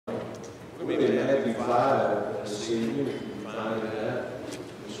We're going to be in Matthew 5 this evening, if you can find that.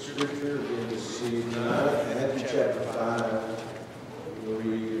 The scripture again this evening, Matthew chapter 5. We'll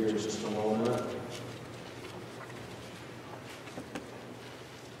read here in just a moment.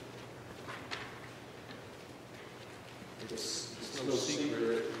 It's no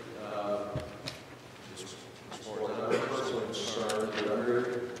secret, as far as I'm personally concerned, that I'm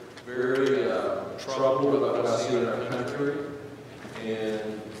very troubled about what I see in our country.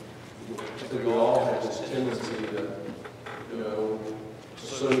 And I think we all have this tendency to,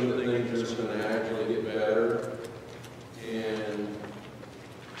 assume that things are just going to actually get better. And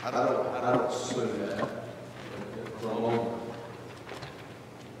I don't assume that for a moment.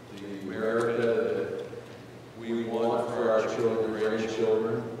 The America that we want for our children and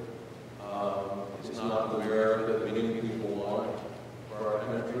grandchildren is not the America that many people want for our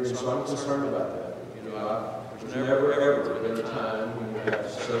country. And so I'm concerned about that. There's never, ever been a time when we have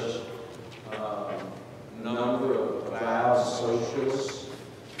such a number of avowed socialists,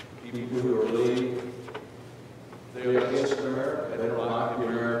 people who are really, they're against America. They don't like the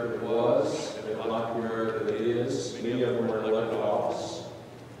America that was. They don't like the America that is. Many of them are in elected office.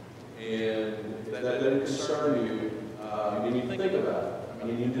 And if that doesn't concern you, you need to think about it.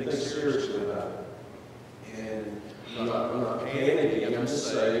 You need to think seriously about it. And I'm not panicking. I'm just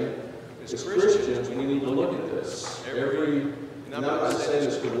saying, as Christians, we need to look at this. I'm not saying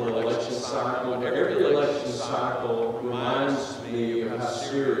this because we're an election cycle, but every election cycle reminds me of how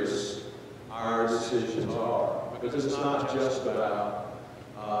serious our decisions are. Because it's not just about,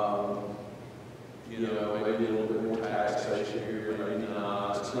 maybe a little bit more taxation here, maybe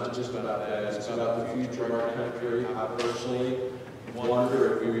not. It's not just about that. It's about the future of our country. I personally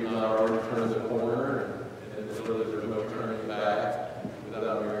wonder if we've not already turned the corner and really there's no turning back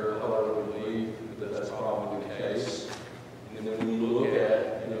without a miracle. I really believe that that's probably the case. And then when you look at,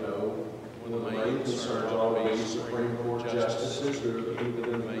 one of the main concerns always Supreme Court justices who are the people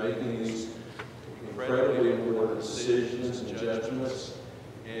that are making these incredibly important decisions and judgments.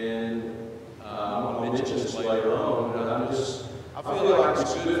 And I'll mention this later on, but I feel like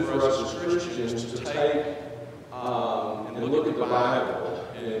it's good for us as Christians to take and look at the Bible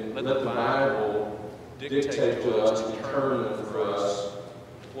and let the Bible dictate to us and determine for us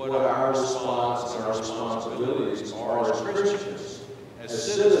what our response and our responsibilities are as Christians,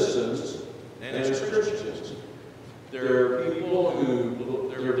 as citizens, and as Christians. There are people who,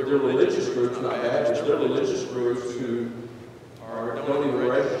 they're religious groups, not average, they're religious groups who don't even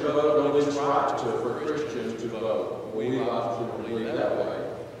register to vote, don't even right for Christians to vote. We often believe that way.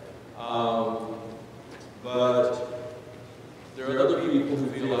 But there are other people who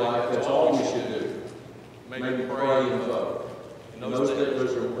feel like that's all we should do. Maybe pray and vote. And those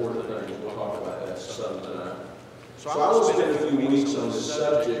are important things. We'll talk about that some tonight. So I will spend a few weeks on this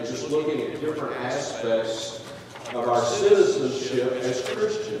subject, just looking at different aspects of our citizenship as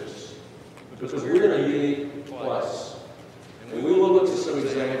Christians, because we're in a unique place. And we will look at some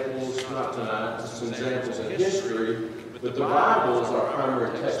examples, not tonight, some examples in history, but the Bible is our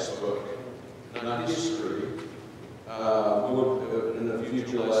primary textbook, not history. In a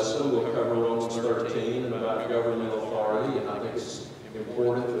future lesson, we'll cover Romans 13 about governmental authority, and I think it's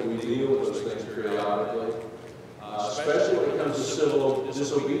important that we deal with those things periodically, especially when it comes to civil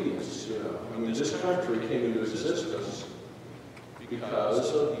disobedience. This country came into existence because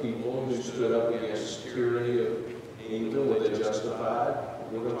of people who stood up against tyranny of England, were they justified?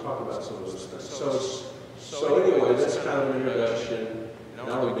 We're going to talk about some of those things. So anyway, that's kind of an introduction. And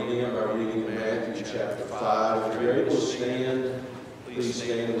I will begin by reading Matthew chapter 5. If you're able to stand, please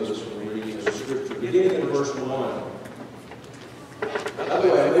stand with us for reading the scripture. Beginning in verse 1. By the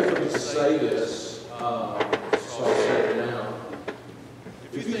way, I never get to say this, so I'll say it now.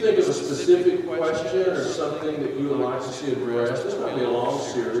 If you think of a specific question or something that you would like to see addressed, this might be a long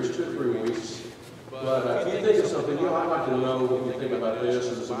series, 2 or 3 weeks. But if you think of something, I'd like to know what you think about this,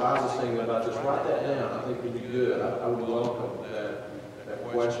 or the Bible's saying about this, write that down. I think it would be good. I would welcome that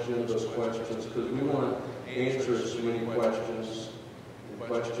question, those questions, because we want to answer as many questions, and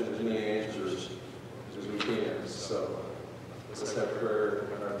question as many answers as we can. So let's have prayer.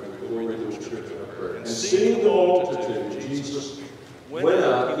 We'll read the scripture of prayer. And seeing the multitude, Jesus went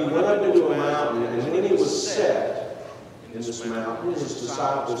up. He went up into a mountain, and when he was set in this mountain, his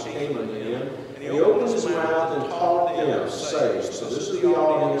disciples came unto him. And he opened his mouth and taught them, saying, so this is the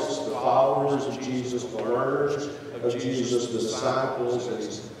audience, the followers of Jesus, the learners of Jesus, the disciples, and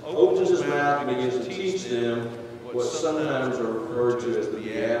he opens his mouth and begins to teach them what sometimes are referred to as the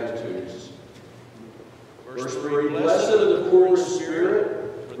Beatitudes. Verse 3, blessed are the poor in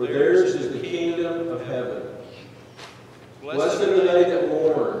spirit, for theirs is the kingdom of heaven. Blessed are they that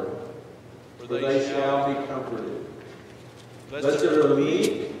mourn, for they shall be comforted. Blessed are the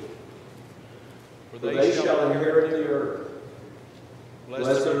meek, for they shall inherit the earth.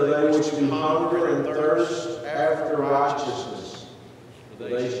 Blessed are they which do hunger and thirst after righteousness, for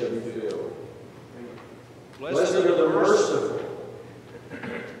they shall be filled. Blessed are the merciful,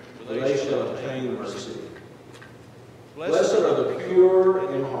 for they shall obtain mercy. Blessed are the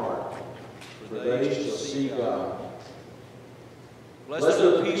pure in heart, for they shall see God. Blessed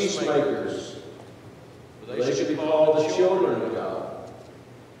are the peacemakers, for they shall be called the children of God.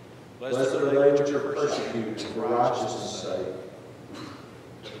 Blessed are they which are persecuted for righteousness' sake,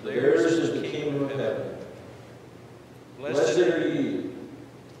 for theirs is the kingdom of heaven. Blessed are ye,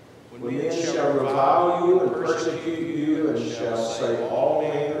 when men shall revile you and persecute you, and shall say all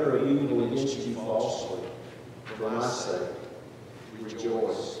manner of evil against you falsely. For my sake,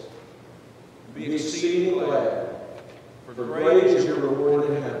 rejoice. Be exceeding glad, for great is your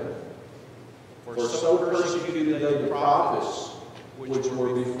reward in heaven. For so persecuted they the prophets which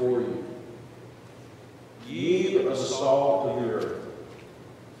were before you. Ye are the salt of the earth.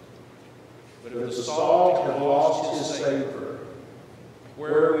 But if the salt have lost his savor,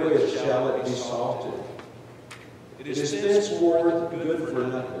 wherewith shall it be salted? It is thenceforth good for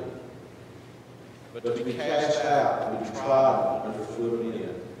nothing, but to be cast out and be trodden under foot of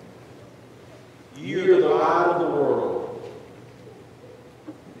men. Ye are the light of the world.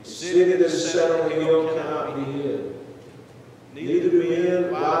 A city that is set on a hill cannot be hid. Neither do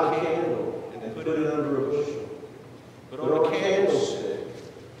men light a candle and put it under a bushel, but on a candlestick,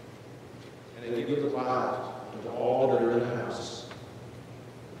 and it giveth light unto all that are in the house.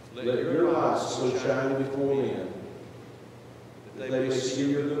 Let your light so shine before men, that they may see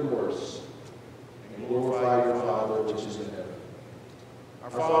your good works, and glorify your Father which is in heaven.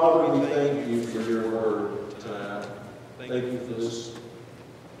 Our Father, we thank you for your word tonight. Thank you for this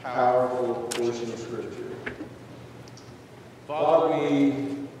powerful portion of Scripture. Father,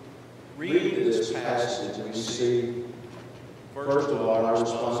 we read this passage and we see, first of all, our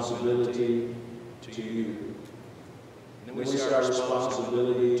responsibility to you. And then we see our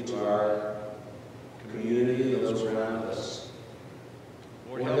responsibility to our community and those around us.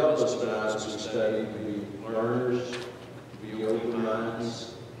 Lord, help us tonight as we study to be learners, to be open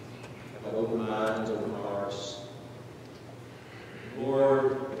minds, have open minds, open hearts.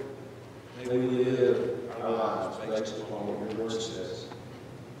 Lord, may we live our lives based upon what your word says.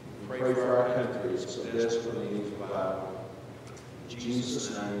 We pray for our country, it so desperately needs revival. In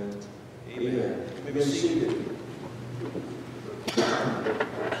Jesus' name, amen. You may be seated.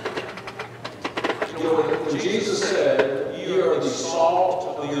 When Jesus said, "You are the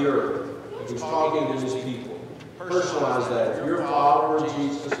salt of the earth," he was talking to his people. Personalize that. If you're a follower of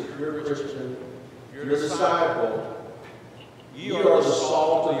Jesus, if you're a Christian, if you're a disciple, you are the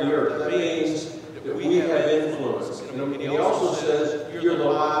salt of the earth. That means that we have influence. And he also says, you're the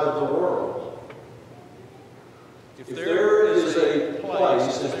light of the world. If there is a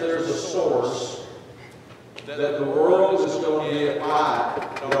place, if there's a source that the world is going to get light,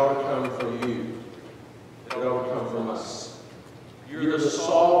 it ought to come from you. It ought to come from us. You're the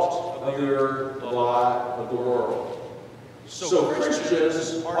salt of the earth, the light of the world. So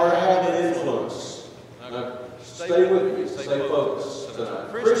Christians are to have an influence. Now, stay with me, stay focused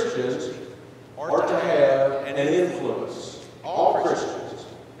tonight. Christians are to have an influence. All Christians.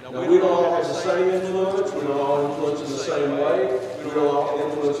 Now, we don't all have the same influence. We don't all influence in the same way. We don't all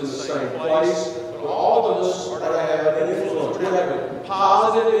influence in the same place. But all of us are to have an influence. We're to have a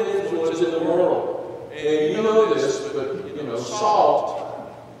positive influence in the world. And you know this, but you know, salt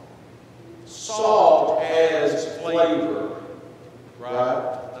adds flavor, right?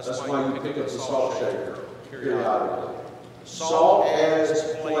 That's why you pick up the salt shaker periodically. Salt adds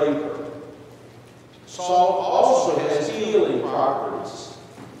flavor. Salt also has healing properties.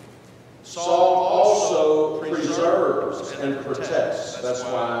 Salt also preserves and protects. That's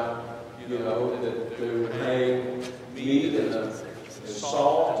why, you know, that they would hang meat in the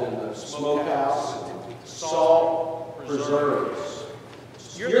salt in the smokehouse. Salt preserves.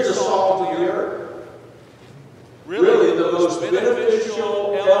 You're the salt of the earth. Really, the most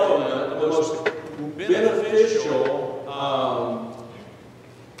beneficial element, the most beneficial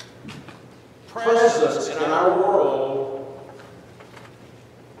presence in our world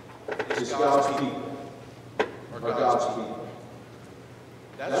is God's people, or God's people.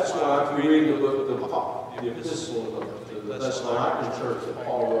 That's why if you read the epistle of the Thessalonican church that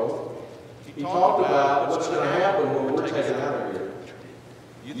Paul wrote, he talked about what's going to happen when we're taken out of here.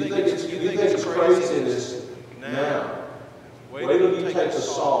 You think it's craziness now. Wait till you take the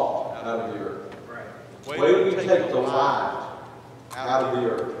salt out of the earth. Wait till you take the light out of the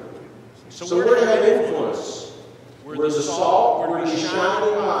earth. So we're to have influence. We're the salt, we're the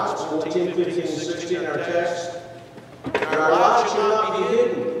shining lights. 14, 15, 16 in our text. And our light should not be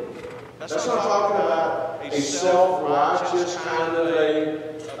hidden. That's not talking about a self-righteous kind of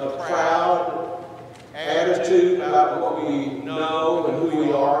a proud attitude about what we know and who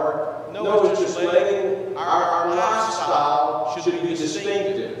we are. No, it's just letting our lifestyle should be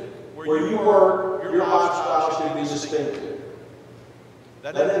distinctive. Where you work, your lifestyle should be distinctive.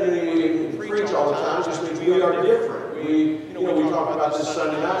 That doesn't mean we preach all the time, it just means we are different. We talked about this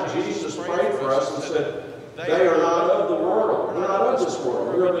Sunday night. Jesus prayed for us and said, they are not of the world. We're not of this world.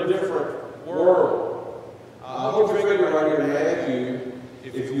 We're of a different world. Hold your finger right here in Matthew,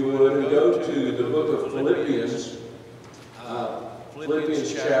 if you would, and go to the book of Philippians,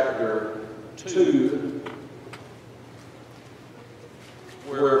 Philippians chapter 2,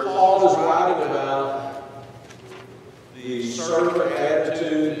 where Paul is writing about the servant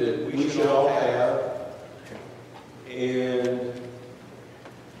attitude that we should all have. And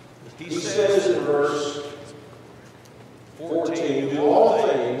he says in verse 14, do all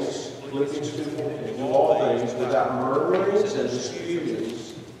things, Philippians 2:14, do all things without murmurings and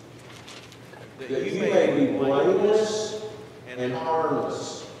disputings, that you may be blameless and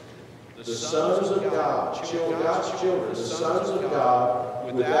harmless, the sons of God, God's children, the sons of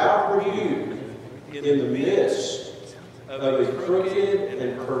God, without rebuke, in the midst of a crooked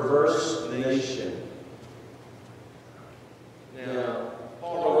and perverse nation. Now,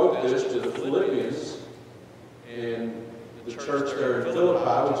 Paul wrote this to the Philippians and the church there in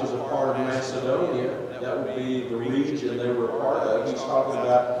Philippi, which is a part of Macedonia. That would be the region they were a part of. He's talking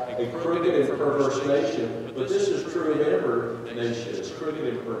about a crooked and perverse nation, but this is true of every nation. It's crooked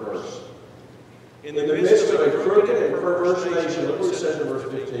and perverse. In the midst of a crooked and perverse nation, look what it says in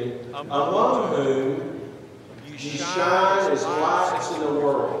verse 15, among whom you shine as lights in the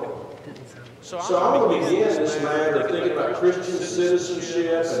world. So I'm going to begin this matter of thinking about Christian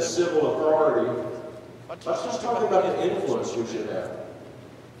citizenship and civil authority. Let's just talk about the influence we should have.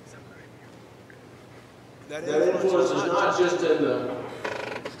 That influence is not just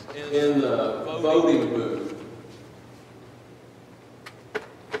in the voting booth.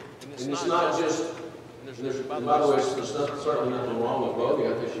 And it's not just, by the way, there's certainly nothing wrong with voting.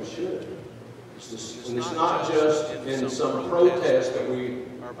 I think we should. And it's not just in some protest that we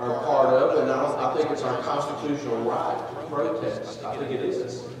are part of, and I think it's our constitutional right to protest. I think it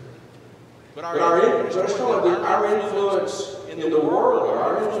is. But our influence in the world,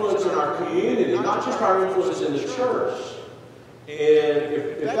 our influence in our community, not just our influence in the church. And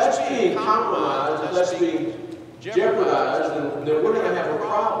if that's being compromised, if that's being jeopardized, then we're going to have a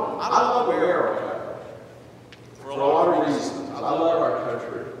problem. I love America for a lot of reasons. I love our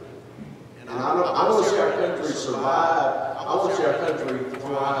country. And I want to see our country survive. I want to see our country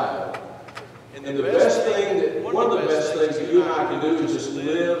thrive. And the best thing, one of the best things that you and I can do is just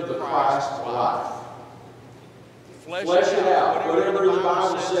live the Christ life. Flesh it out. Whatever the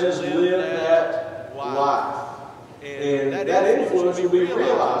Bible says, live that life. And that influence will be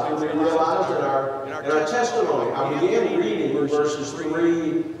realized. It will be realized in our testimony. I began reading in verses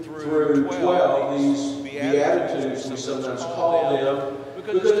 3 through 12, these Beatitudes, we sometimes call them,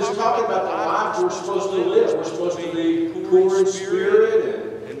 because it's talking about the life we're supposed to live. We're supposed to be poor in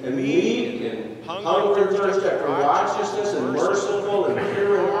spirit and meek and hungry and thirsty after righteousness and merciful and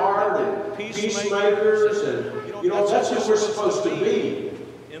pure in heart and peacemakers. And, that's who we're supposed to be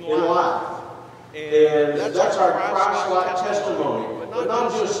in life. And that's our Christ-like testimony. But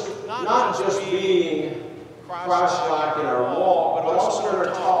not just being Christ-like in our walk, but also in our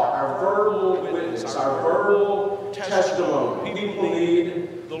talk, our verbal witness, our verbal testimony. People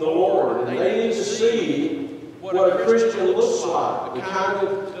need the Lord, and they need to see what a Christian looks like.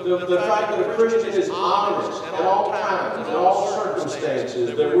 The fact that a Christian is honest at all times, in all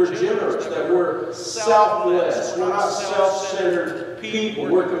circumstances, that we're generous, that we're selfless, we're not self-centered people,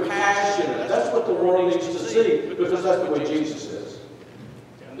 we're compassionate. That's what the world needs to see, because that's the way Jesus is.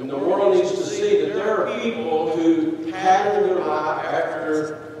 And the world needs to see that there are people who pattern their life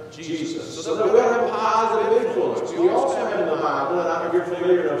after Jesus, so that we don't have a positive influence. We also have in the Bible, and I know you're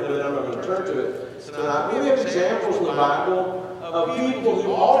familiar enough with it, I'm not going to turn to it tonight. We have examples in the Bible of people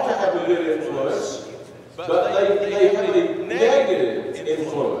who ought to have a good influence, but they have a negative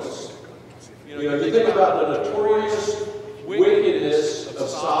influence. You think about the notorious wickedness of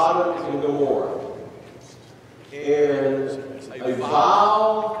Sodom and Gomorrah, and a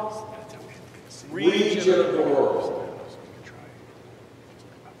vile region of the world.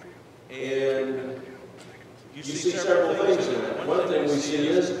 And you see several things in that. One thing we see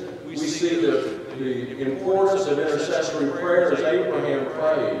is we see the importance of intercessory prayer as Abraham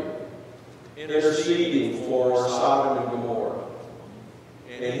prayed. interceding for Sodom and Gomorrah.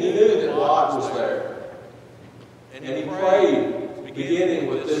 And he knew that Lot was there. And he prayed, beginning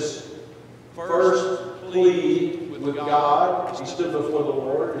with this first plea with God. He stood before the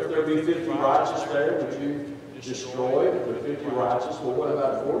Lord. If there be 50 righteous there, would you destroy it? If there are 50 righteous, well, what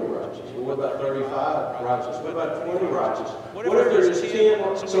about 40 righteous? Well, what about 35 righteous? What about 20 righteous? What if there's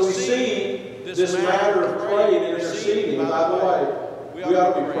 10? So we see this matter of praying and interceding. And by the way, we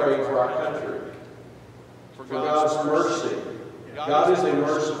ought to be praying for our country, for God's mercy. God is a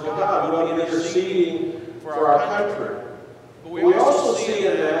merciful God. We ought to be interceding for our country. But we also see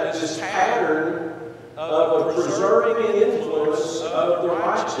in that this pattern of a preserving influence of the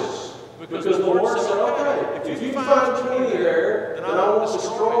righteous. Because the Lord said, okay, if you find 20 there, then I won't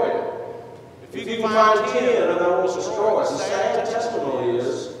destroy it. If you find 10, then I won't destroy it. The sad testimony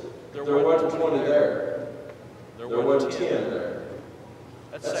is there wasn't 20 there. There wasn't 10 there.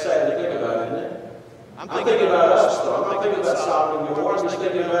 That's sad to think about, isn't it? I'm thinking about us, though. I'm not thinking about Sodom and Gomorrah. I'm just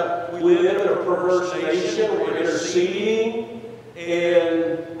thinking about we live in a perverse nation. We're interceding,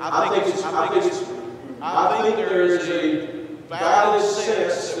 and I think there is a valid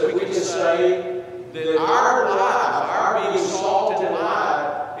sense that we can say that our life, our being salt and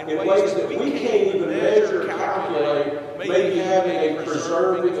light, in ways that we can't even measure or calculate, may be having a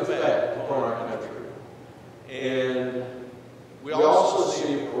preserving effect upon our country. And we also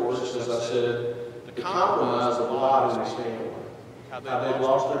see, of course, as I said, the compromise of Lot and his family. How they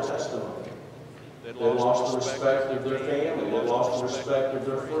lost their testimony. They lost the respect of their family. They lost the respect of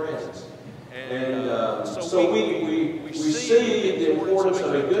their friends. And so we see the importance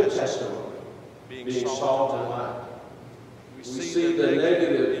of a good testimony, being salt and light. We see the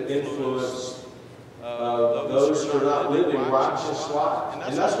negative influence of those who are not living righteous lives.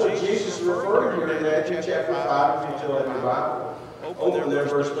 And that's what Jesus referred to in Matthew chapter 5, if you still have your Bible. Open there,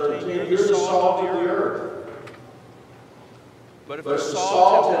 verse 13. You're the salt of the earth. But if the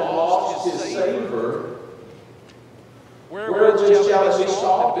salt had lost his savor, where then shall it be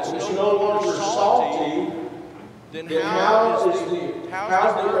salted? If it's no longer salty, then how is the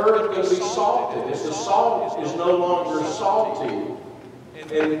earth going to be salted? If the salt is no longer salty,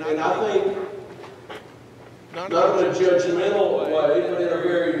 and I think, not in a judgmental way, but in a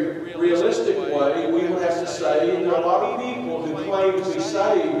very realistic way, we would have to say there are a lot of people who claim to be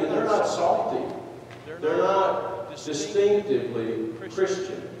saved, and they're not salty. They're not distinctively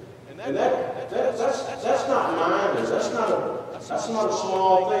Christian. And that's not minor. That's not a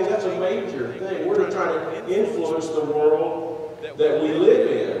small thing. That's a major thing. We're trying to influence the world that we live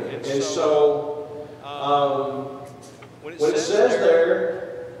in. And so, when it says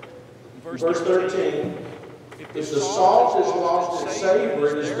there, verse 13, if the salt has lost its savor,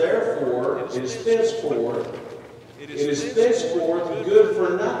 it is thenceforth good for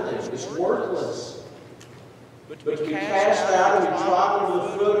nothing. It's worthless. But to be cast out and be trodden under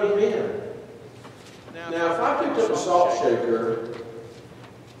the foot of men. Now, if I picked up a salt shaker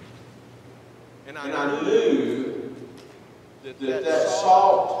and I knew that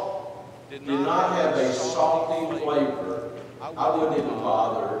salt did not have a salty flavor, I wouldn't even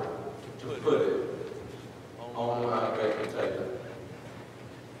bother to put it on my baked potato.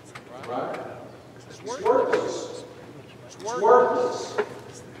 Right? It's worthless. It's worthless.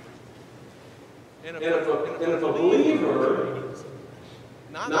 And if a believer,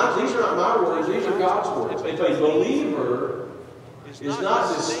 these are not my words, these are God's words. If a believer is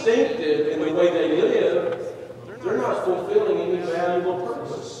not distinctive in the way they live, they're not fulfilling any valuable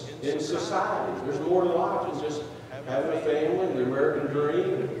purpose in society. There's more to life than just having a family, the American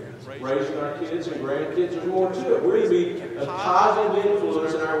dream, and raising our kids and grandkids. There's more to it. We're to be a positive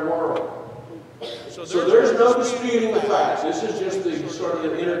influence in our world. So there's no disputing the facts. This is just the sort of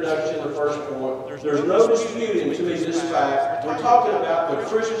the introduction, the first point. There's no disputing to me this fact. We're talking about the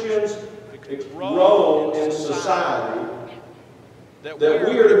Christian's role in society, that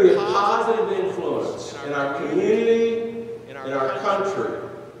we are to be a positive influence in our community, in our country.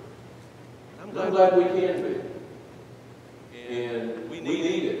 I'm glad we can be. And we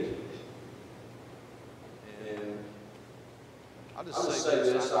need it. And I'll just say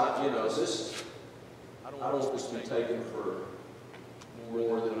this, I don't want this to be taken for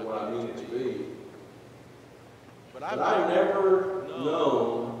more than what I mean it to be. But I've never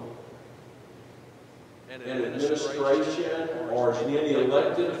known an administration or any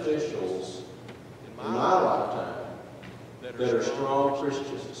elected officials in my lifetime that are strong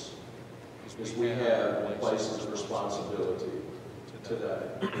Christians as we have in places of responsibility today.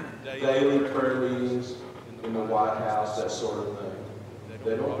 Daily prayer meetings in the White House, that sort of thing.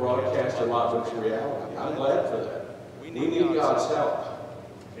 They don't broadcast a lot of reality. I'm glad for that. We need God's help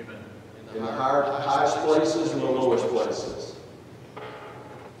in the highest places and the lowest places.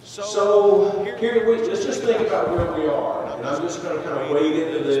 So let's just think about where we are. And I'm just going to kind of wade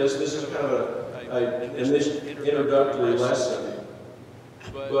into this. This is kind of an introductory lesson.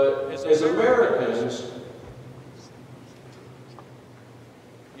 But as Americans,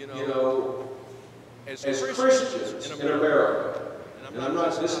 as Christians in America, and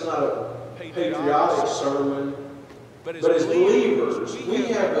this is not a patriotic sermon, but as believers, we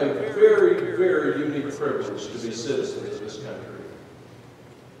have a very, very unique privilege to be citizens of this country.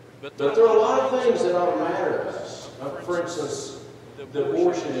 But there are a lot of things that ought to matter to us. For instance, the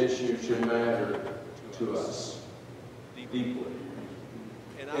abortion issue should matter to us deeply.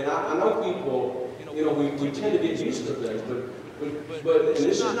 And I know people, we tend to get used to things, but and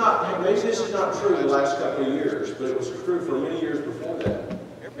this is not, maybe this is not true the last couple of years, but it was true for many years before that.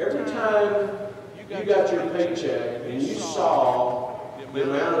 Every time you got your paycheck and you saw the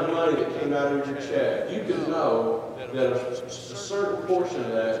amount of money that came out of your check, you could know that a certain portion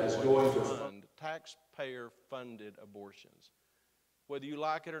of that is going to fund taxpayer-funded abortions. Whether you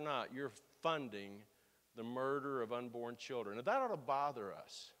like it or not, you're funding the murder of unborn children. And that ought to bother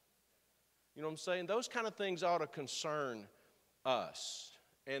us. You know what I'm saying? Those kind of things ought to concern us.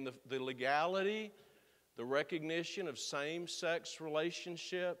 And the legality, the recognition of same-sex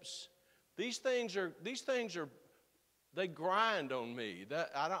relationships, these things are they grind on me.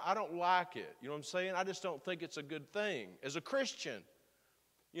 I don't like it. You know what I'm saying? I just don't think it's a good thing. As a Christian,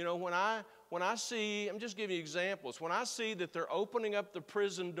 when I see, I'm just giving you examples, when I see that they're opening up the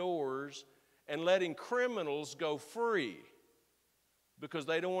prison doors and letting criminals go free because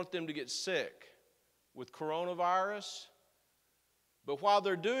they don't want them to get sick with coronavirus, but while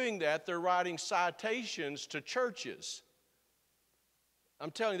they're doing that, they're writing citations to churches.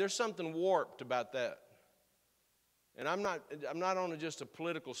 I'm telling you, there's something warped about that. And I'm not on just a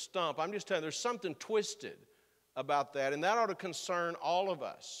political stump. I'm just telling you, there's something twisted about that, and that ought to concern all of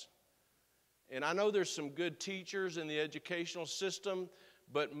us. And I know there's some good teachers in the educational system,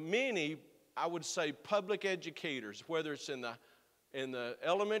 but many, I would say, public educators, whether it's in the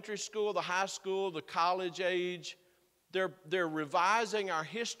elementary school, the high school, the college age, they're revising our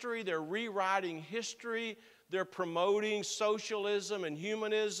history, they're rewriting history, they're promoting socialism and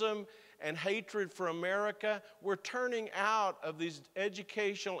humanism and hatred for America. We're turning out of these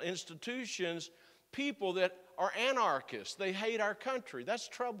educational institutions people that are anarchists. They hate our country. That's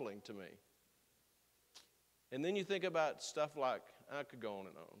troubling to me. And then you think about stuff like, I could go on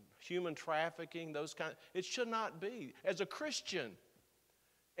and on, human trafficking, those kind. It should not be. As a Christian,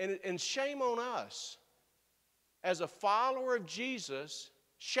 and shame on us. As a follower of Jesus,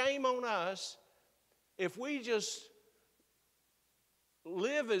 shame on us if we just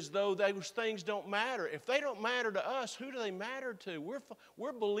live as though those things don't matter. If they don't matter to us, who do they matter to?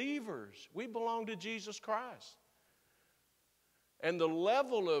 We're believers. We belong to Jesus Christ. And the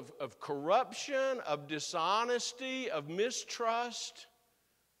level of corruption, of dishonesty, of mistrust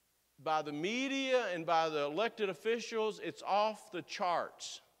by the media and by the elected officials, it's off the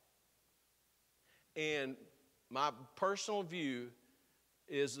charts. And my personal view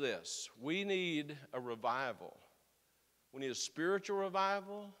is this: we need a revival. We need a spiritual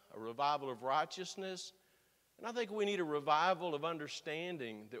revival, a revival of righteousness, and I think we need a revival of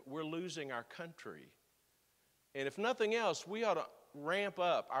understanding that we're losing our country. And if nothing else, we ought to ramp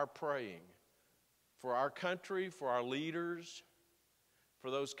up our praying for our country, for our leaders,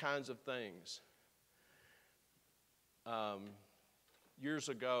 for those kinds of things. Years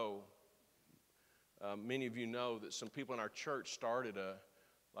ago, many of you know that some people in our church started a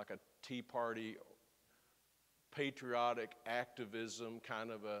Tea Party, patriotic activism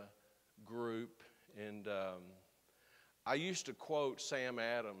kind of a group. And I used to quote Sam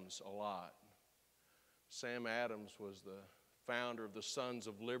Adams a lot. Sam Adams was the founder of the Sons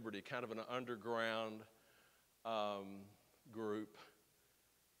of Liberty, kind of an underground group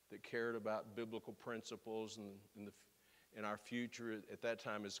that cared about biblical principles and our future at that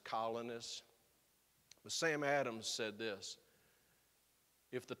time as colonists. But Sam Adams said this: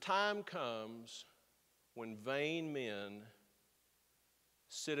 if the time comes when vain men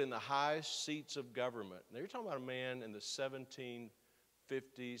sit in the highest seats of government, now you're talking about a man in the 1750s,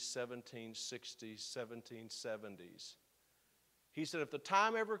 1760s, 1770s. He said, if the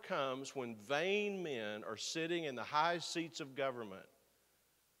time ever comes when vain men are sitting in the highest seats of government,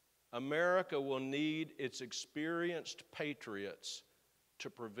 America will need its experienced patriots to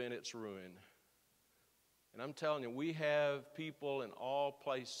prevent its ruin. And I'm telling you, we have people in all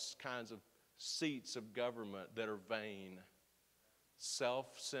kinds of seats of government that are vain,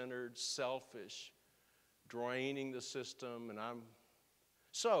 self-centered, selfish, draining the system.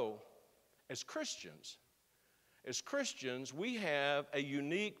 So, as Christians, we have a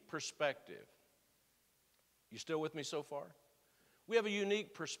unique perspective. You still with me so far? We have a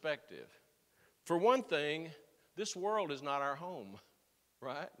unique perspective. For one thing, this world is not our home,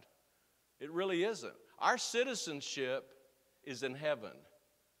 right? It really isn't. Our citizenship is in heaven.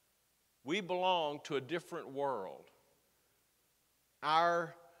 We belong to a different world.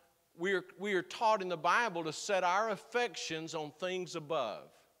 We are taught in the Bible to set our affections on things above,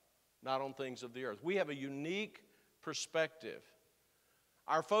 not on things of the earth. We have a unique perspective.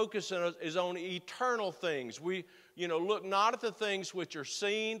 Our focus is on eternal things. We, look not at the things which are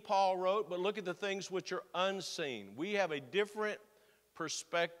seen, Paul wrote, but look at the things which are unseen. We have a different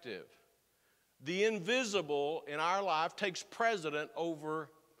perspective. The invisible in our life takes precedence over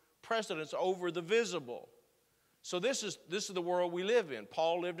the visible. So this is the world we live in.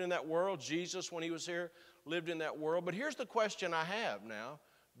 Paul lived in that world. Jesus, when he was here, lived in that world. But here's the question I have now,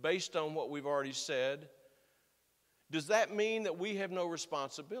 based on what we've already said. Does that mean that we have no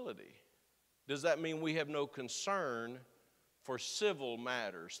responsibility? Does that mean we have no concern for civil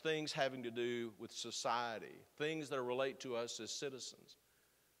matters, things having to do with society, things that relate to us as citizens?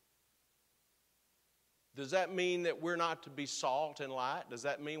 Does that mean that we're not to be salt and light? Does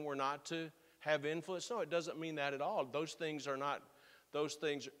that mean we're not to have influence? No, it doesn't mean that at all. Those things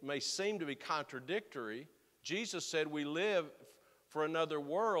may seem to be contradictory. Jesus said we live for another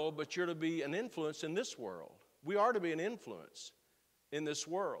world, but you're to be an influence in this world. We are to be an influence in this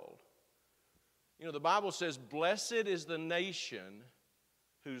world. The Bible says, "Blessed is the nation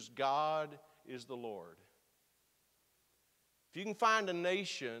whose God is the Lord." If you can find a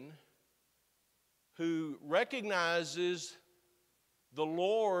nation who recognizes the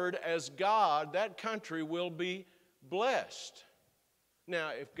Lord as God, that country will be blessed. Now,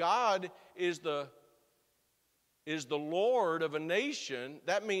 if God is the Lord of a nation,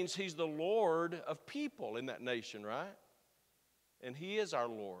 that means He's the Lord of people in that nation, right? And He is our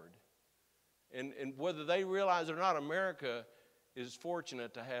Lord. And whether they realize it or not, America is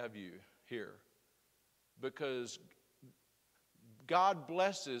fortunate to have you here, because God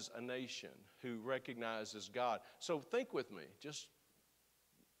blesses a nation who recognizes God. So think with me. Just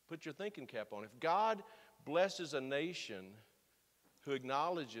put your thinking cap on. If God blesses a nation who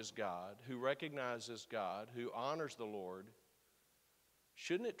acknowledges God, who recognizes God, who honors the Lord,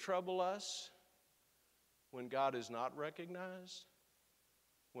 shouldn't it trouble us when God is not recognized?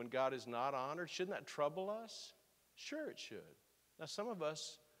 When God is not honored? Shouldn't that trouble us? Sure it should. Now some of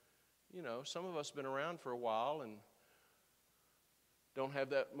us have been around for a while and don't have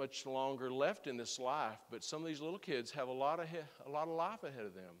that much longer left in this life, but some of these little kids have a lot of life ahead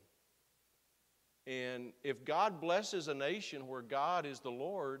of them. And if God blesses a nation where God is the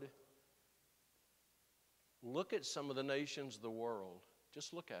Lord, look at some of the nations of the world.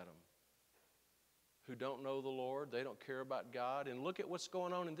 Just look at them. Who don't know the Lord, they don't care about God, and look at what's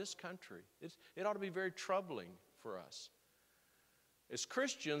going on in this country. It ought to be very troubling for us. As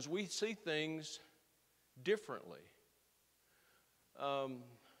Christians, we see things differently.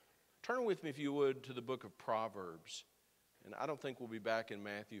 Turn with me, if you would, to the book of Proverbs. And I don't think we'll be back in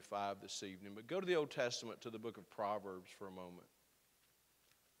Matthew 5 this evening, but go to the Old Testament, to the book of Proverbs for a moment.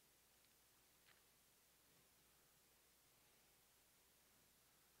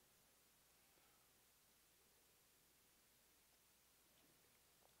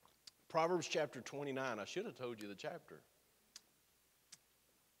 Proverbs chapter 29. I should have told you the chapter.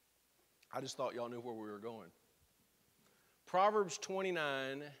 I just thought y'all knew where we were going. Proverbs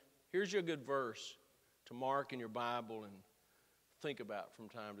 29, here's your good verse to mark in your Bible and think about from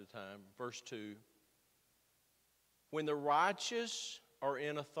time to time. Verse 2. When the righteous are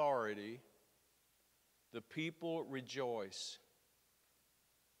in authority, the people rejoice.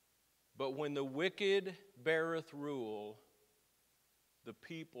 But when the wicked beareth rule, the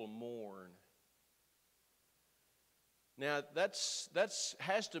people mourn. Now, that's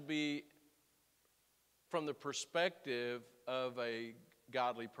has to be from the perspective of a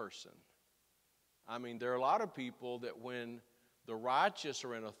godly person. I mean, there are a lot of people that when the righteous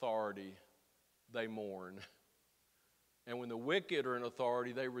are in authority, they mourn. And when the wicked are in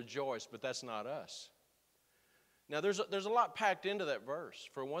authority, they rejoice, but that's not us. Now, there's a lot packed into that verse.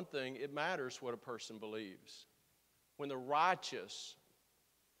 For one thing, it matters what a person believes. When the righteous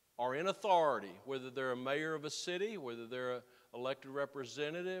are in authority, whether they're a mayor of a city, whether they're an elected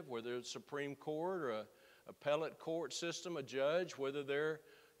representative, whether it's Supreme Court or a appellate court system, a judge, whether they're,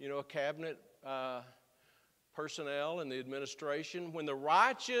 a cabinet personnel in the administration, when the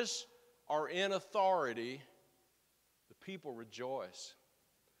righteous are in authority, the people rejoice.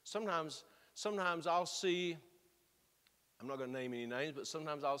 Sometimes I'll see, I'm not going to name any names, but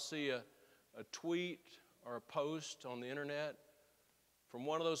sometimes I'll see a a tweet or a post on the internet from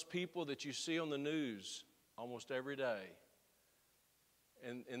one of those people that you see on the news almost every day.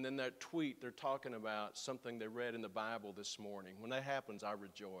 And then that tweet, they're talking about something they read in the Bible this morning. When that happens, I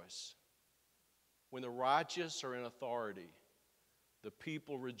rejoice. When the righteous are in authority, the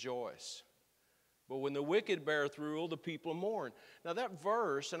people rejoice. But when the wicked beareth rule, the people mourn. Now that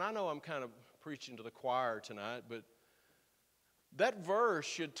verse, and I know I'm kind of preaching to the choir tonight, but that verse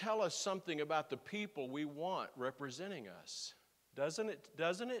should tell us something about the people we want representing us. Doesn't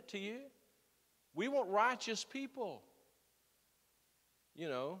it to you? We want righteous people. You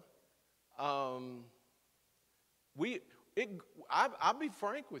know, I'll be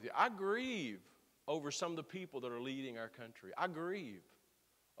frank with you. I grieve over some of the people that are leading our country. I grieve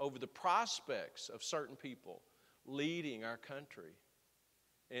over the prospects of certain people leading our country.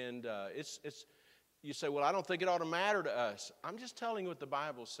 And you say, well, I don't think it ought to matter to us. I'm just telling you what the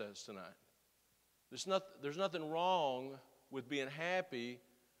Bible says tonight. There's nothing wrong with being happy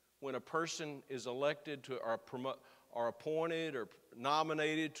when a person is elected to or appointed or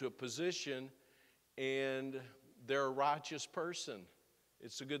nominated to a position and they're a righteous person.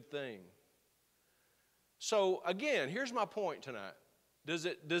 It's a good thing. So again, here's my point tonight. Does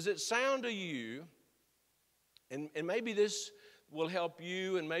it sound to you, and maybe this will help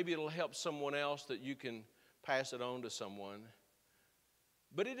you and maybe it'll help someone else that you can pass it on to someone,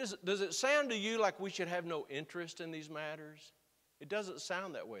 but does it sound to you like we should have no interest in these matters? It doesn't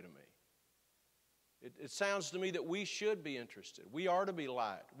sound that way to me. It sounds to me that we should be interested. We are to be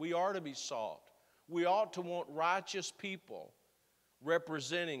light. We are to be salt. We ought to want righteous people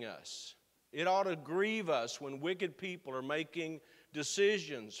representing us. It ought to grieve us when wicked people are making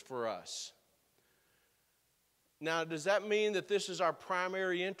decisions for us. Now, does that mean that this is our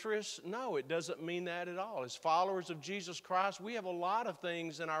primary interest? No, it doesn't mean that at all. As followers of Jesus Christ, we have a lot of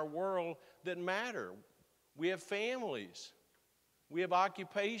things in our world that matter. We have families. We have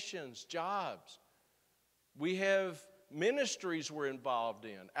occupations, jobs. We have ministries we're involved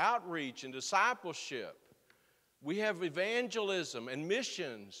in, outreach and discipleship. We have evangelism and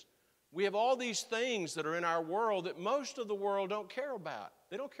missions. We have all these things that are in our world that most of the world don't care about.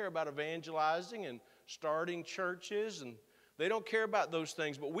 They don't care about evangelizing and starting churches, and they don't care about those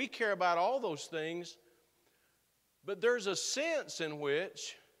things, but we care about all those things. But there's a sense in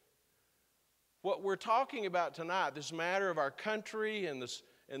which what we're talking about tonight, this matter of our country and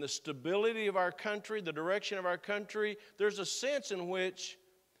the stability of our country, the direction of our country, there's a sense in which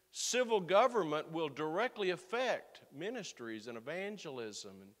civil government will directly affect ministries and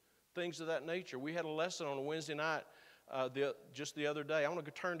evangelism and things of that nature. We had a lesson on a Wednesday night just the other day. I want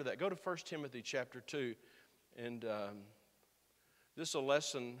to turn to that. Go to 1 Timothy chapter 2. And this is a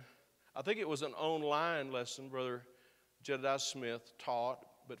lesson, I think it was an online lesson Brother Jedediah Smith taught.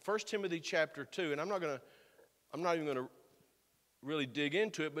 But 1 Timothy chapter 2, and I'm not even going to really dig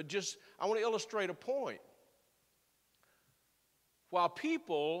into it, but just I want to illustrate a point. While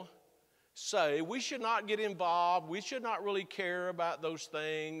people say we should not get involved, we should not really care about those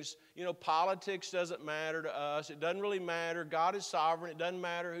things, you know, politics doesn't matter to us, it doesn't really matter, God is sovereign, it doesn't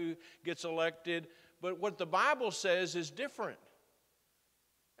matter who gets elected, but what the Bible says is different.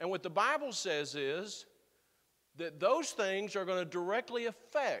 And what the Bible says is that those things are going to directly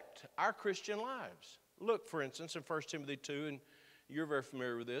affect our Christian lives. Look, for instance, in 1 Timothy 2, and you're very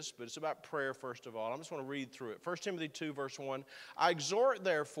familiar with this, but it's about prayer first of all. I just want to read through it. 1 Timothy 2, verse 1. I exhort,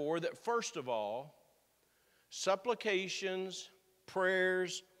 therefore, that first of all, supplications,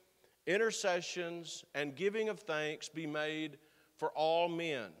 prayers, intercessions, and giving of thanks be made for all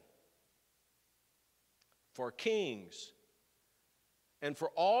men, for kings, and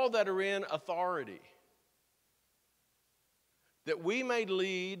for all that are in authority, that we may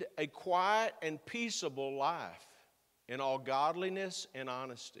lead a quiet and peaceable life in all godliness and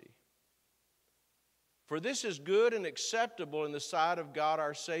honesty. For this is good and acceptable in the sight of God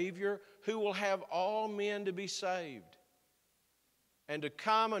our Savior, who will have all men to be saved and to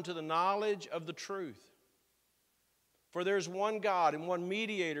come unto the knowledge of the truth. For there is one God and one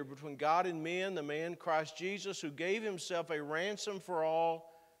mediator between God and men, the man Christ Jesus, who gave himself a ransom for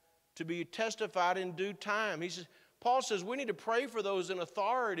all, to be testified in due time. Paul says we need to pray for those in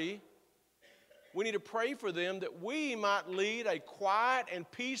authority. We need to pray for them that we might lead a quiet and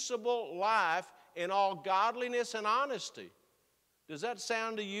peaceable life in all godliness and honesty. Does that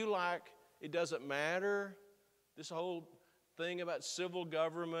sound to you like it doesn't matter? This whole thing about civil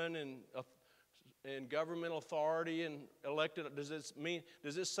government and government authority and elected, does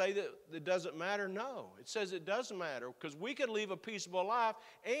it say that it doesn't matter? No, it says it does matter, because we can live a peaceable life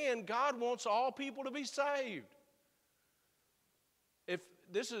and God wants all people to be saved.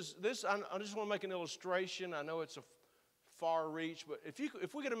 I just want to make an illustration. I know it's a far reach, but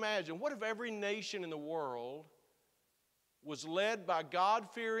if we could imagine, what if every nation in the world was led by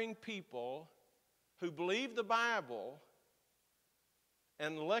God-fearing people who believed the Bible,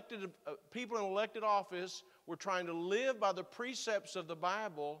 and people in elected office were trying to live by the precepts of the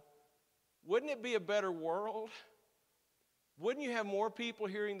Bible? Wouldn't it be a better world? Wouldn't you have more people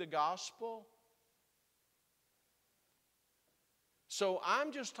hearing the gospel? So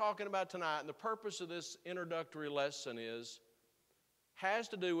I'm just talking about tonight, and the purpose of this introductory lesson has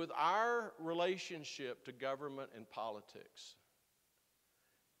to do with our relationship to government and politics.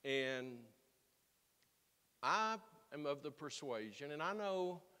 And I am of the persuasion, and I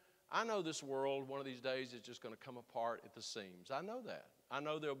know this world one of these days is just going to come apart at the seams. I know that. I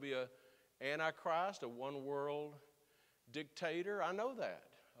know there'll be an antichrist, a one-world dictator. I know that.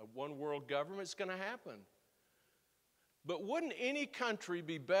 A one-world government is going to happen. But wouldn't any country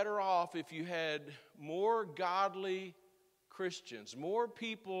be better off if you had more godly Christians, more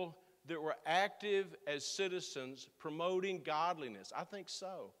people that were active as citizens promoting godliness? I think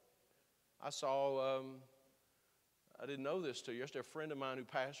so. I didn't know this till yesterday, a friend of mine who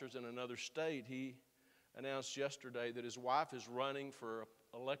pastors in another state, he announced yesterday that his wife is running for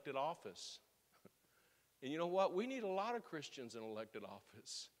elected office. And you know what? We need a lot of Christians in elected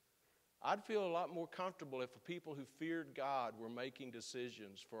office. I'd feel a lot more comfortable if the people who feared God were making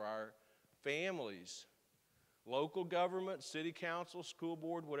decisions for our families, local government, city council, school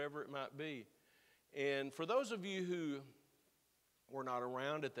board, whatever it might be. And for those of you who were not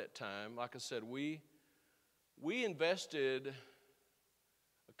around at that time, like I said, we invested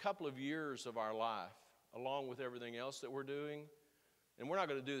a couple of years of our life, along with everything else that we're doing. And we're not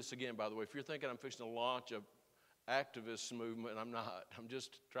going to do this again, by the way. If you're thinking I'm fixing to launch a activist movement, I'm not. I'm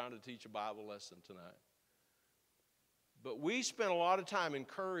just trying to teach a Bible lesson tonight. But we spent a lot of time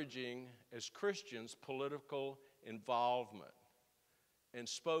encouraging, as Christians, political involvement, and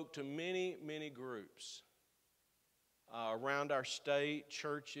spoke to many, many groups around our state,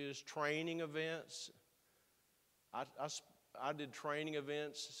 churches, training events. I did training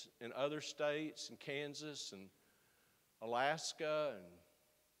events in other states, in Kansas and Alaska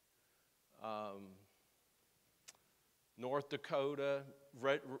and North Dakota,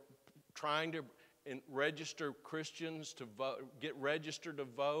 trying to register Christians to vote, get registered to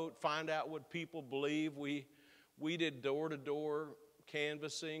vote, find out what people believe. We did door-to-door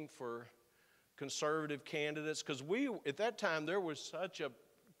canvassing for conservative candidates because at that time there was such a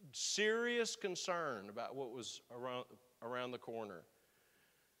serious concern about what was around the corner.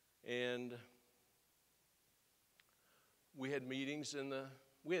 And we had meetings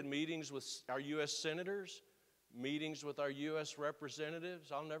with our U.S. senators, meetings with our U.S.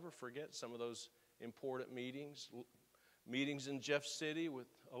 representatives. I'll never forget some of those important meetings. Meetings in Jeff City with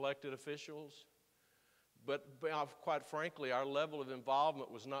elected officials. But quite frankly, our level of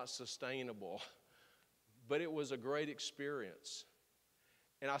involvement was not sustainable. But it was a great experience.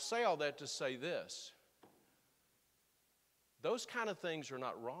 And I say all that to say this. Those kind of things are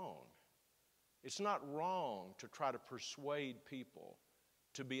not wrong. It's not wrong to try to persuade people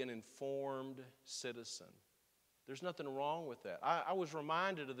to be an informed citizen. There's nothing wrong with that. I was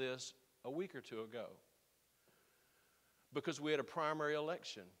reminded of this a week or two ago because we had a primary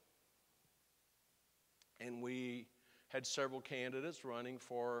election. And we had several candidates running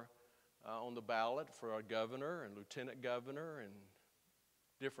on the ballot for our governor and lieutenant governor and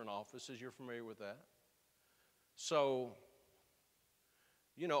different offices. You're familiar with that. So,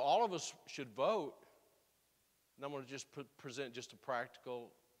 all of us should vote. And I'm going to just present just a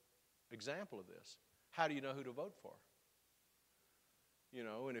practical example of this. How do you know who to vote for?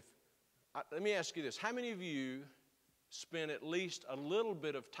 Let me ask you this. How many of you spend at least a little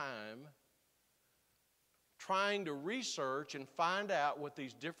bit of time trying to research and find out what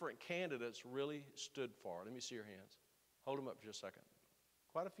these different candidates really stood for? Let me see your hands. Hold them up for just a second.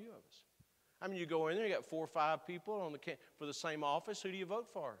 Quite a few of us. I mean, you go in there, you got 4 or 5 people for the same office. Who do you vote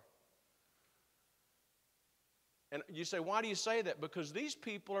for? And you say, why do you say that? Because these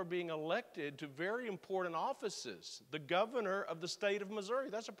people are being elected to very important offices. The governor of the state of Missouri,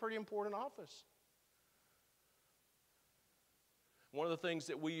 that's a pretty important office. One of the things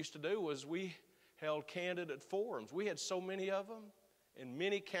that we used to do was we held candidate forums. We had so many of them in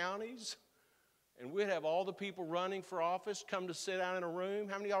many counties. And we'd have all the people running for office come to sit down in a room.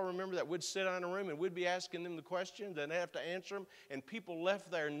 How many of y'all remember that? We'd sit down in a room and we'd be asking them the questions and they'd have to answer them. And people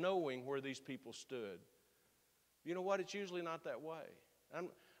left there knowing where these people stood. You know what? It's usually not that way.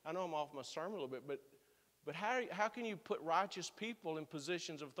 I know I'm off my sermon a little bit, but how can you put righteous people in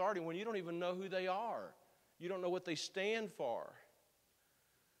positions of authority when you don't even know who they are? You don't know what they stand for.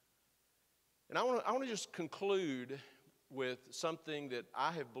 And I want to just conclude with something that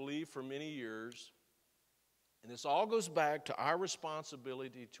I have believed for many years, and this all goes back to our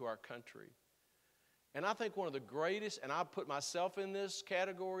responsibility to our country. And I think one of the greatest, and I put myself in this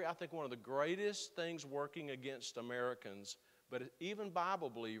category, I think one of the greatest things working against Americans, but even Bible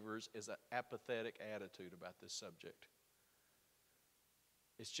believers, is an apathetic attitude about this subject.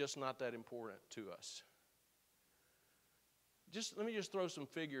 It's just not that important to us. Let me just throw some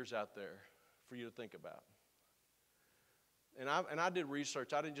figures out there for you to think about. And I did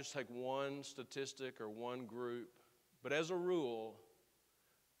research. I didn't just take one statistic or one group, but as a rule,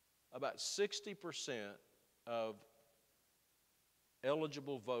 about 60% of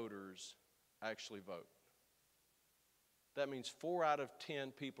eligible voters actually vote. That means 4 out of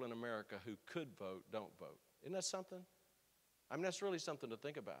 10 people in America who could vote don't vote. Isn't that something? I mean, that's really something to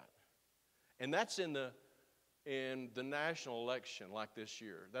think about. And that's in the national election like this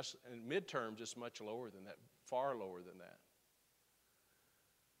year. In midterms, it's much lower than that, far lower than that.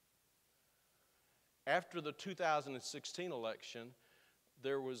 After the 2016 election,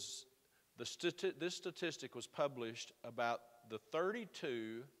 this statistic was published about the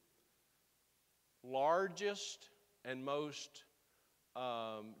 32 largest and most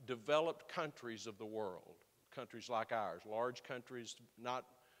developed countries of the world. Countries like ours, large countries, not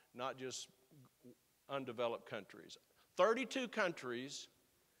just undeveloped countries. 32 countries,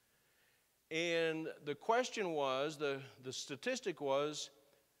 and the question was, the statistic was,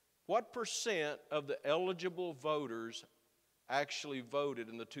 what percent of the eligible voters actually voted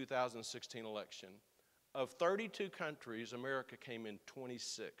in the 2016 election? Of 32 countries, America came in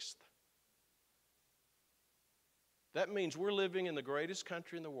 26th. That means we're living in the greatest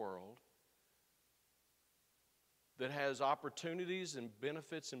country in the world that has opportunities and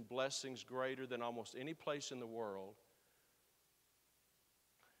benefits and blessings greater than almost any place in the world.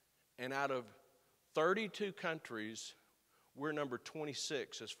 And out of 32 countries, we're number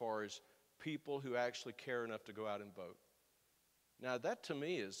 26 as far as people who actually care enough to go out and vote. Now, that to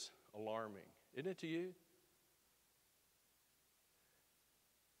me is alarming. Isn't it to you?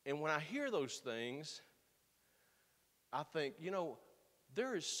 And when I hear those things, I think,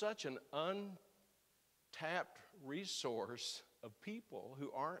 there is such an untapped resource of people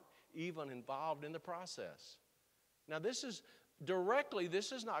who aren't even involved in the process. Now, this is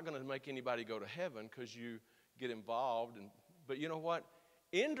not going to make anybody go to heaven because you get involved. But you know what?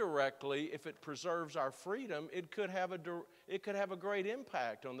 Indirectly, if it preserves our freedom, it could have a great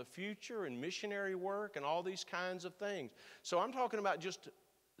impact on the future and missionary work and all these kinds of things. So I'm talking about just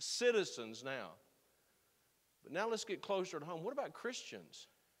citizens now. But now let's get closer to home. What about Christians?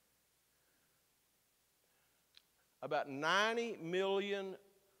 About 90 million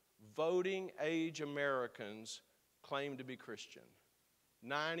voting age Americans claim to be Christian.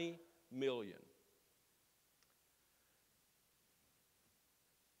 90 million.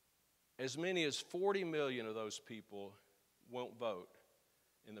 As many as 40 million of those people won't vote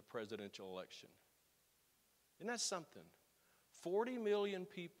in the presidential election. Isn't that something? 40 million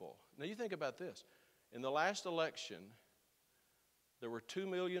people. Now you think about this. In the last election, there were 2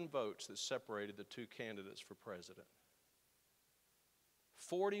 million votes that separated the two candidates for president.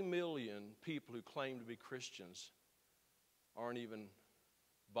 40 million people who claim to be Christians aren't even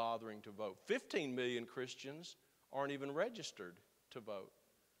bothering to vote. 15 million Christians aren't even registered to vote.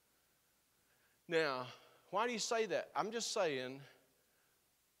 Now, why do you say that? I'm just saying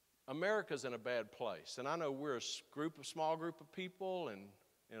America's in a bad place. And I know we're a small group of people and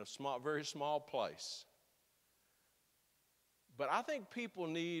in a very small place. But I think people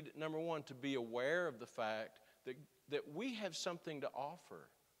need, number one, to be aware of the fact that we have something to offer.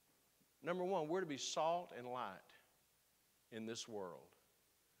 Number one, we're to be salt and light in this world.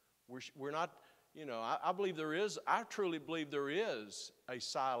 We're not, I truly believe there is a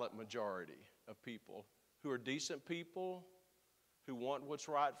silent majority of people who are decent people, who want what's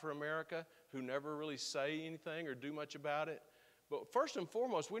right for America, who never really say anything or do much about it. But first and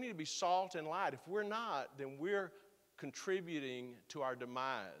foremost, we need to be salt and light. If we're not, then we're contributing to our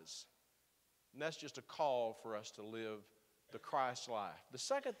demise. And that's just a call for us to live the Christ life. The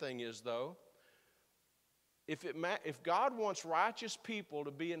second thing is, though, if God wants righteous people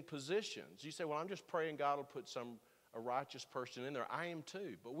to be in positions, you say, well, I'm just praying God will put a righteous person in there. I am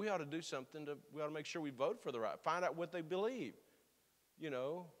too. But we ought to do something. We ought to make sure we vote for the right. Find out what they believe.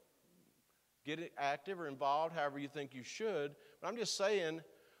 Get it active or involved however you think you should. But I'm just saying,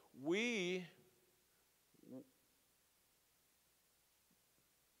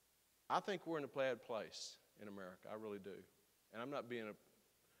 I think we're in a bad place in America. I really do. And I'm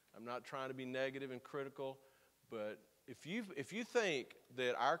not trying to be negative and critical, but If you think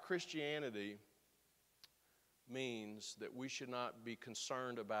that our Christianity means that we should not be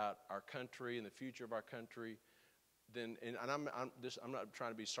concerned about our country and the future of our country, then, and I'm not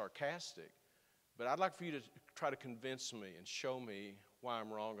trying to be sarcastic, but I'd like for you to try to convince me and show me why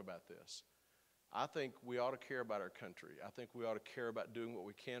I'm wrong about this. I think we ought to care about our country. I think we ought to care about doing what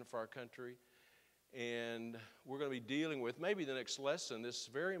we can for our country. And we're going to be dealing with, maybe the next lesson, this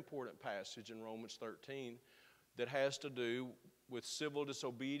very important passage in Romans 13 that has to do with civil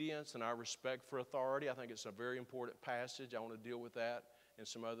disobedience and our respect for authority. I think it's a very important passage. I want to deal with that and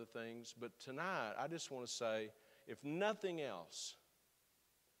some other things. But tonight, I just want to say, if nothing else,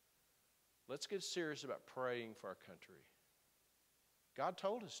 let's get serious about praying for our country. God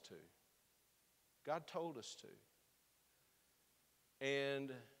told us to. God told us to.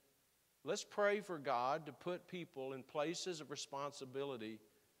 And let's pray for God to put people in places of responsibility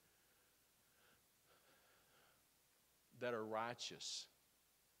that are righteous,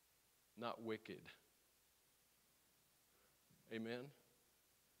 not wicked. Amen?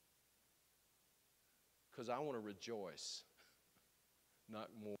 Because I want to rejoice, not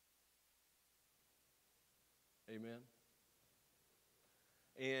mourn. Amen?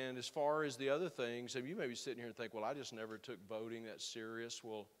 And as far as the other things, you may be sitting here and think, well, I just never took voting that serious.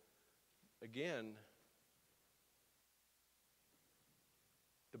 Well, again,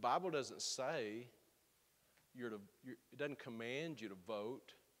 the Bible doesn't say it doesn't command you to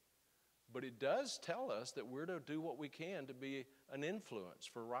vote, but it does tell us that we're to do what we can to be an influence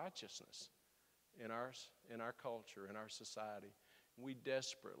for righteousness in our culture, in our society. We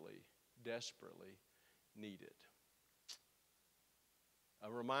desperately, desperately need it. A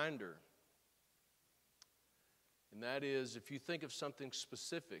reminder, and that is, if you think of something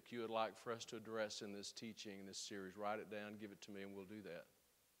specific you would like for us to address in this teaching, in this series, write it down, give it to me, and we'll do that.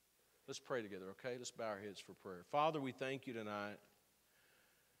 Let's pray together, okay? Let's bow our heads for prayer. Father, we thank you tonight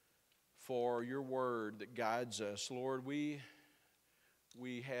for your word that guides us. Lord, we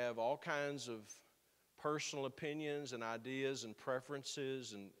have all kinds of personal opinions and ideas and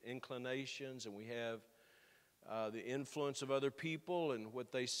preferences and inclinations, and we have the influence of other people and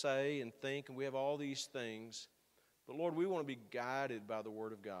what they say and think, and we have all these things. But Lord, we want to be guided by the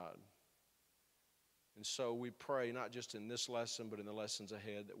Word of God. And so we pray, not just in this lesson, but in the lessons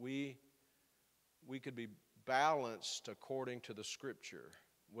ahead, that we could be balanced according to the Scripture.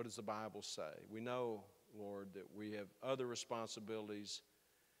 What does the Bible say? We know, Lord, that we have other responsibilities,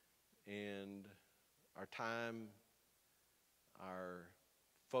 and our time, our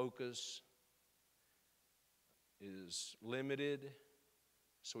focus is limited.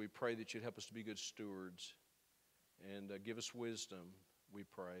 So we pray that you'd help us to be good stewards and give us wisdom, we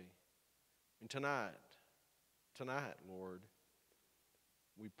pray. And tonight, Lord,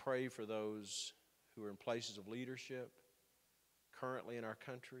 we pray for those who are in places of leadership currently in our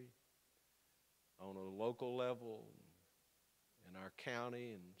country, on a local level, in our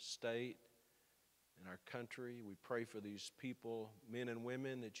county and state, in our country. We pray for these people, men and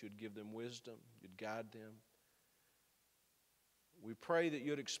women, that you'd give them wisdom, you'd guide them. We pray that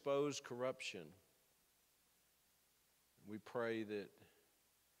you'd expose corruption. We pray that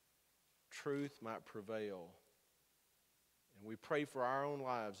truth might prevail. And we pray for our own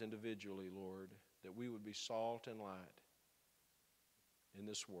lives individually, Lord, that we would be salt and light in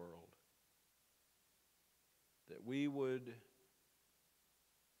this world. That we would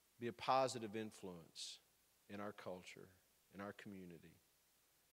be a positive influence in our culture, in our community.